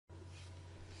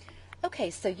Okay,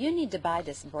 so you need to buy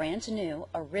this brand new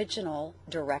original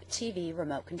DIRECTTV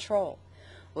remote control.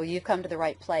 Well, you've come to the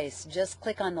right place. Just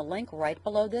click on the link right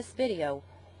below this video,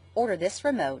 order this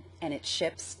remote, and it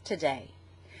ships today.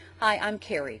 Hi, I'm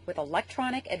Carrie with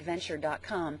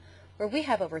electronicadventure.com, where we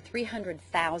have over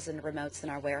 300,000 remotes in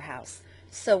our warehouse.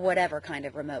 So whatever kind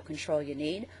of remote control you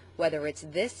need, whether it's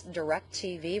this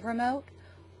DIRECTTV remote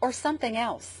or something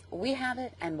else, we have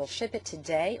it and we'll ship it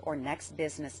today or next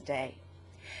business day.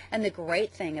 And the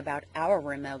great thing about our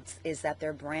remotes is that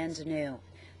they're brand new.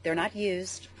 They're not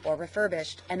used or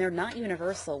refurbished, and they're not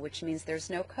universal, which means there's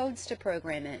no codes to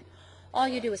program in. All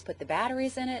you do is put the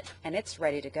batteries in it and it's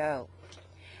ready to go.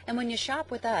 And when you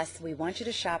shop with us, we want you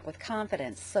to shop with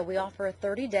confidence, so we offer a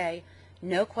 30-day,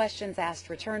 no questions asked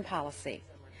return policy.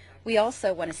 We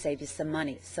also want to save you some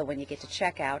money, so when you get to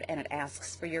checkout and it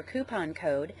asks for your coupon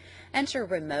code, enter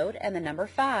remote and the number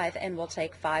 5 and we'll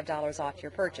take $5 off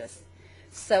your purchase.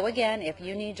 So again, if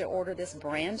you need to order this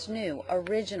brand new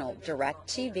original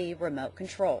DIRECTTV remote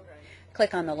control,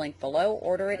 click on the link below,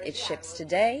 order it, it ships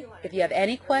today. If you have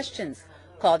any questions,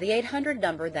 call the 800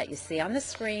 number that you see on the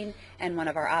screen and one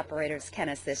of our operators can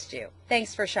assist you.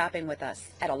 Thanks for shopping with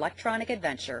us at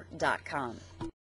electronicadventure.com.